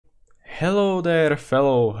Hello there,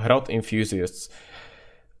 fellow HROT enthusiasts.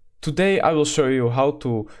 Today I will show you how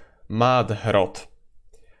to mod HROT.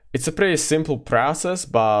 It's a pretty simple process,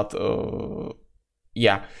 but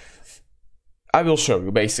yeah, I will show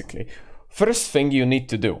you basically. First thing you need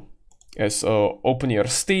to do is open your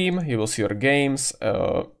Steam, you will see your games,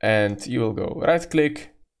 and you will go right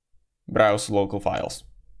click, browse local files.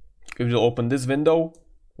 You will open this window,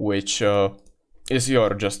 which is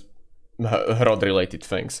your just HROT related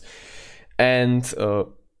things. And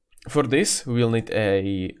for this we will need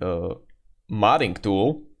a modding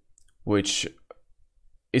tool, which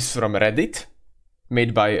is from Reddit,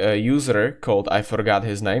 made by a user called, I forgot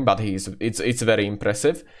his name, but it's very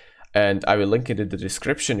impressive, and I will link it in the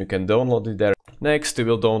description. You can download it there. Next we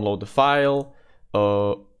will download the file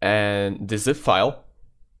and the zip file,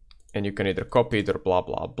 and you can either copy it or blah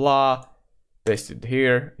blah blah, paste it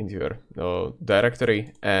here into your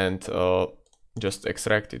directory, and just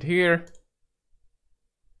extract it here.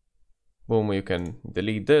 Boom, you can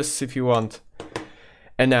delete this if you want.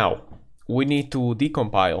 And now we need to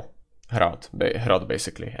decompile HROT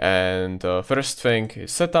basically. And first thing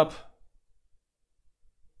is setup,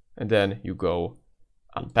 and then you go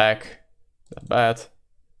unpack that bad.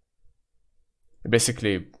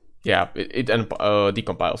 Basically, yeah, it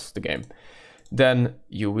decompiles the game. Then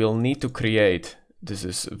you will need to create, this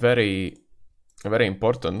is very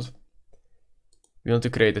important, you need to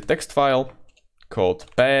create a text file called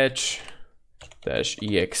patch-exe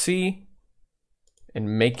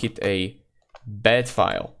and make it a bad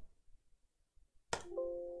file.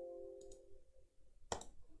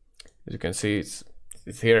 As you can see, it's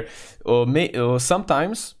here.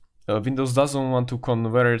 Sometimes Windows doesn't want to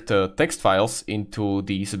convert text files into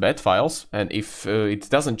these bad files, and if it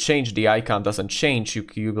doesn't change, the icon doesn't change,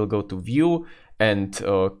 you will go to view and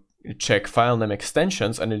check file name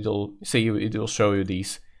extensions, and it will show you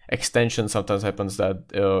these extensions. Sometimes happens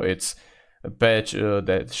that it's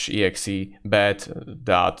patch-exe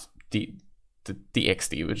bad.txt,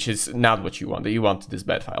 which is not what you want. You want this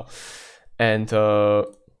bad file. And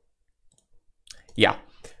yeah,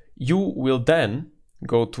 you will then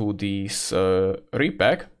go to this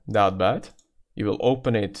repack.bat. You will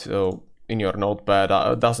open it in your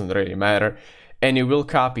notepad, doesn't really matter, and you will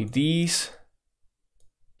copy these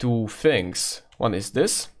two things. One is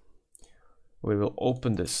this. We will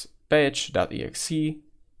open this patch.exe.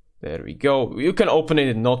 There we go. You can open it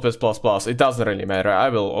in Notepad++. It doesn't really matter. I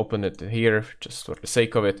will open it here just for the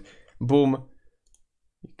sake of it. Boom.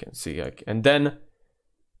 You can see, and then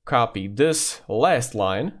copy this last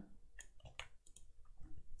line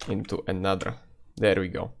into another. There we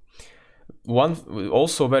go. One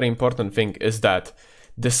also very important thing is that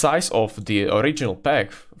the size of the original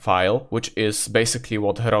pack file, which is basically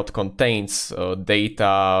what HROT contains,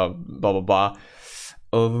 data, blah blah blah,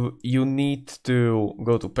 you need to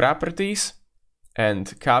go to properties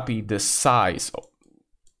and copy the size,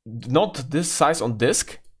 not this size on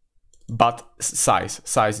disk, but size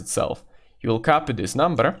itself. You will copy this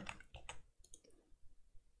number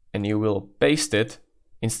and you will paste it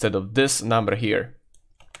instead of this number here.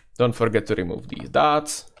 Don't forget to remove these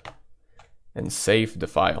dots and save the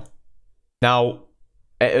file. Now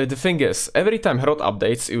the thing is, every time HROT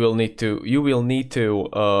updates, you will need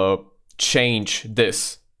to change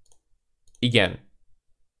this again,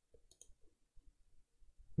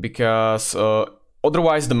 because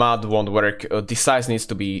otherwise the mod won't work. The size needs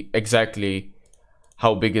to be exactly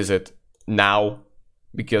how big is it now,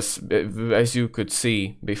 because as you could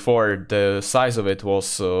see before, the size of it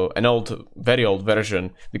was an very old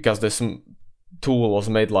version, because this tool was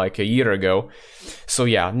made like a year ago. So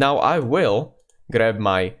yeah, now I will grab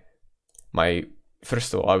my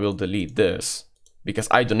first of all, I will delete this because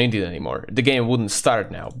I don't need it anymore. The game wouldn't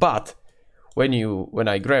start now. But when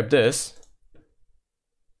I grab this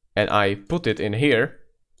and I put it in here,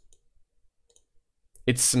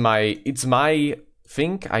 it's my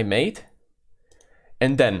thing I made.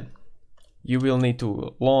 And then you will need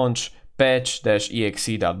to launch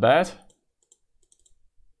patch-exe.bat.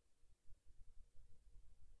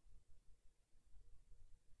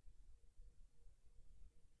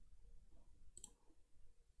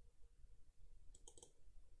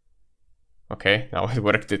 Okay, now it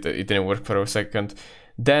worked. It didn't work for a second.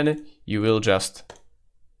 Then you will just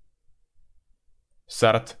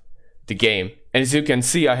start the game. And as you can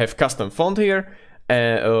see, I have custom font here,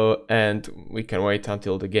 and we can wait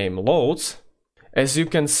until the game loads. As you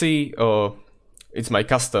can see, it's my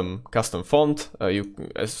custom font.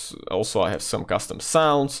 Also, I have some custom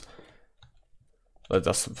sounds. Let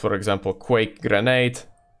us, for example, Quake Grenade.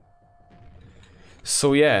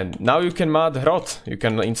 So yeah, now you can mod HROT. You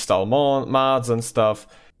can install mods and stuff.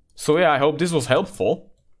 So yeah, I hope this was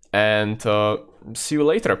helpful, and see you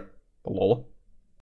later. Lol.